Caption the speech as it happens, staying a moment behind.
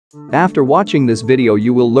After watching this video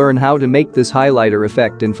you will learn how to make this highlighter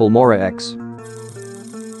effect in Filmora X.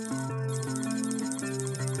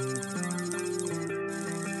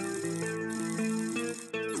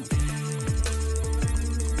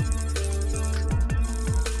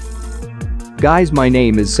 Guys, my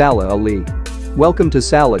name is Salih. Welcome to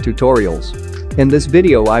Salih Tutorials. In this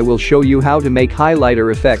video I will show you how to make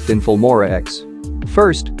highlighter effect in Filmora X.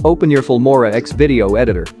 First, open your Filmora X video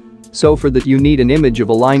editor. So for that you need an image of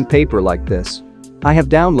a lined paper like this. I have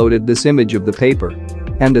downloaded this image of the paper.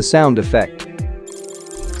 And a sound effect.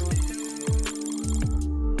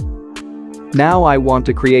 Now I want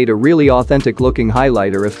to create a really authentic looking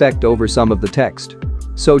highlighter effect over some of the text.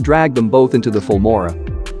 So drag them both into the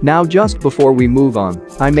Filmora. Now just before we move on,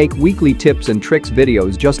 I make weekly tips and tricks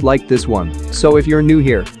videos just like this one, so if you're new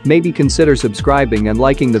here, maybe consider subscribing and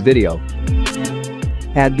liking the video.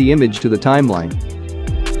 Add the image to the timeline.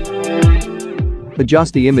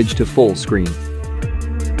 Adjust the image to full screen.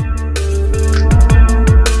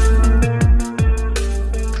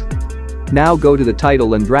 Now go to the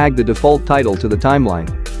title and drag the default title to the timeline.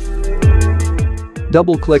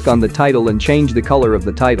 Double-click on the title and change the color of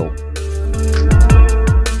the title.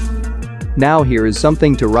 Now here is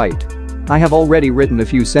something to write. I have already written a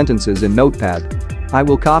few sentences in Notepad. I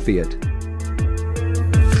will copy it.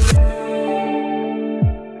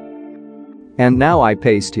 And now I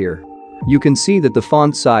paste here. You can see that the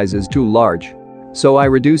font size is too large. So I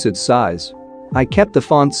reduce its size. I kept the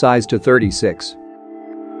font size to 36.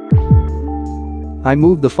 I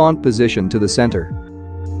move the font position to the center.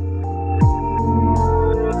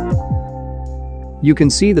 You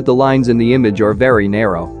can see that the lines in the image are very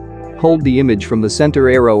narrow. Hold the image from the center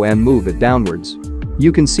arrow and move it downwards.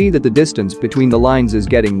 You can see that the distance between the lines is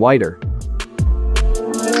getting wider.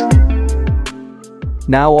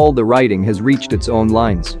 Now all the writing has reached its own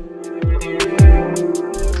lines.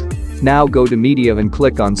 Now go to Media and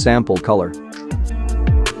click on Sample Color.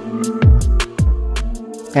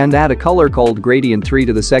 And add a color called Gradient 3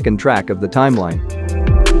 to the second track of the timeline.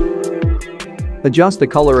 Adjust the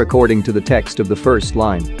color according to the text of the first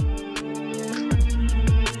line.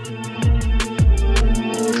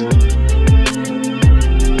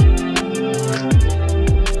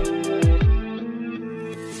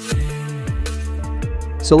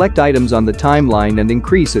 Select items on the timeline and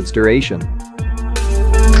increase its duration.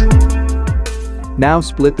 Now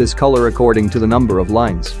split this color according to the number of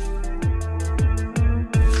lines.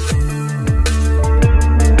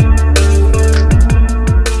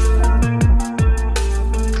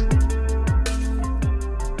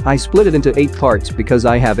 I split it into 8 parts because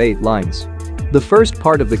I have 8 lines. The first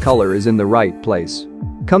part of the color is in the right place.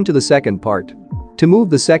 Come to the second part. To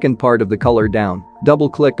move the second part of the color down,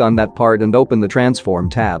 double-click on that part and open the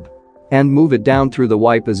Transform tab. And move it down through the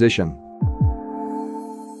Y position.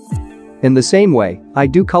 In the same way, I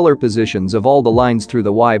do color positions of all the lines through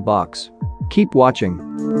the Y box. Keep watching.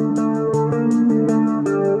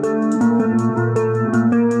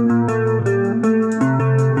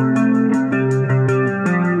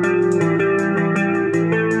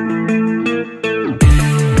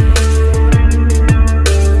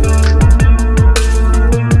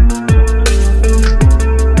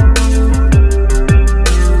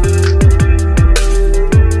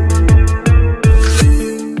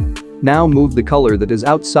 Now move the color that is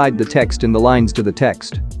outside the text in the lines to the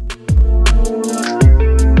text.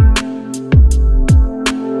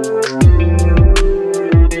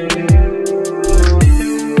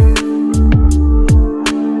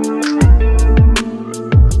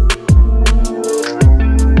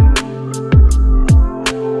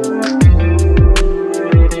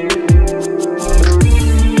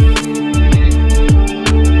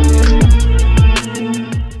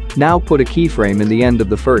 Now put a keyframe in the end of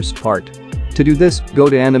the first part. To do this, go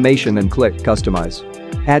to Animation and click Customize.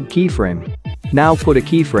 Add keyframe. Now put a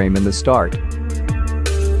keyframe in the start.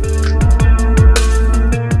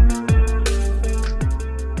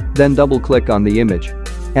 Then double-click on the image.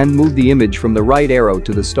 And move the image from the right arrow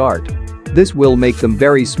to the start. This will make them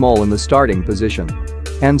very small in the starting position.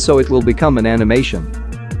 And so it will become an animation.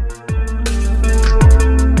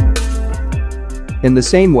 In the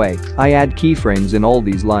same way, I add keyframes in all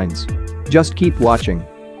these lines. Just keep watching.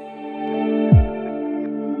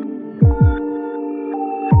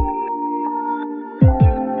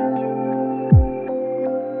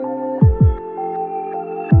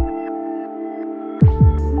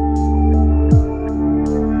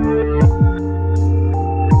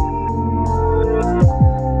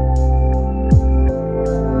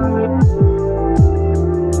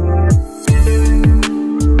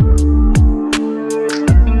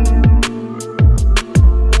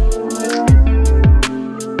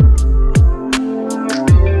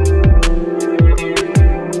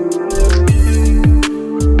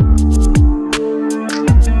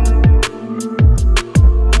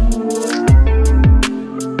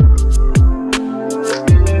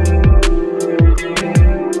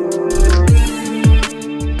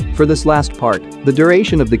 For this last part, the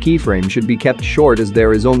duration of the keyframe should be kept short as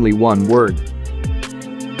there is only one word.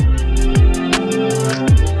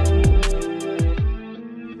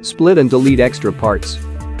 Split and delete extra parts.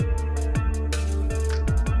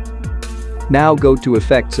 Now go to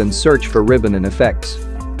Effects and search for Ribbon and Effects.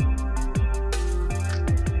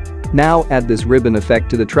 Now add this ribbon effect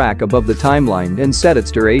to the track above the timeline and set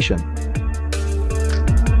its duration.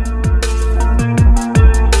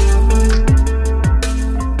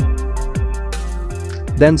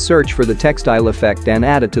 Then search for the textile effect and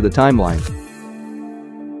add it to the timeline.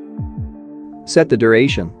 Set the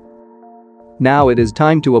duration. Now it is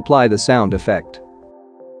time to apply the sound effect.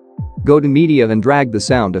 Go to Media and drag the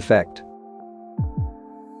sound effect.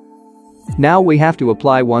 Now we have to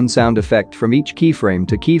apply one sound effect from each keyframe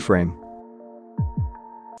to keyframe.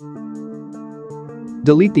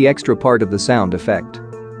 Delete the extra part of the sound effect.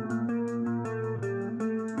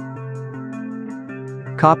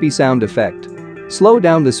 Copy sound effect. Slow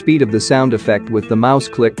down the speed of the sound effect with the mouse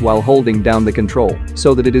click while holding down the control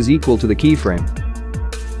so that it is equal to the keyframe.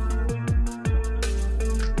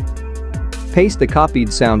 Paste the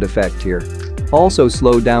copied sound effect here. Also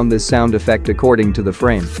slow down this sound effect according to the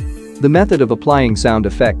frame. The method of applying sound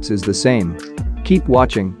effects is the same. Keep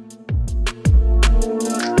watching.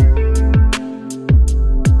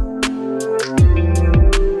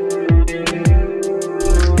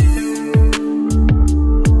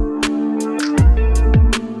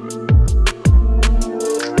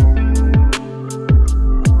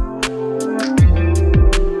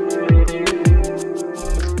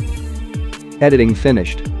 Editing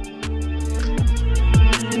finished.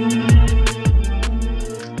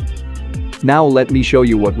 Now let me show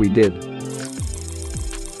you what we did.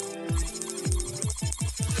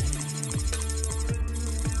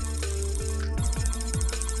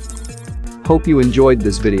 Hope you enjoyed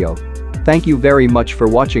this video. Thank you very much for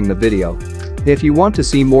watching the video. If you want to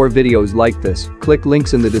see more videos like this, click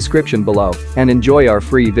links in the description below and enjoy our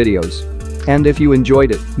free videos. And if you enjoyed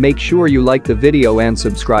it, make sure you like the video and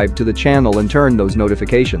subscribe to the channel and turn those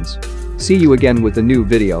notifications. See you again with a new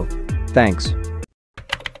video. Thanks.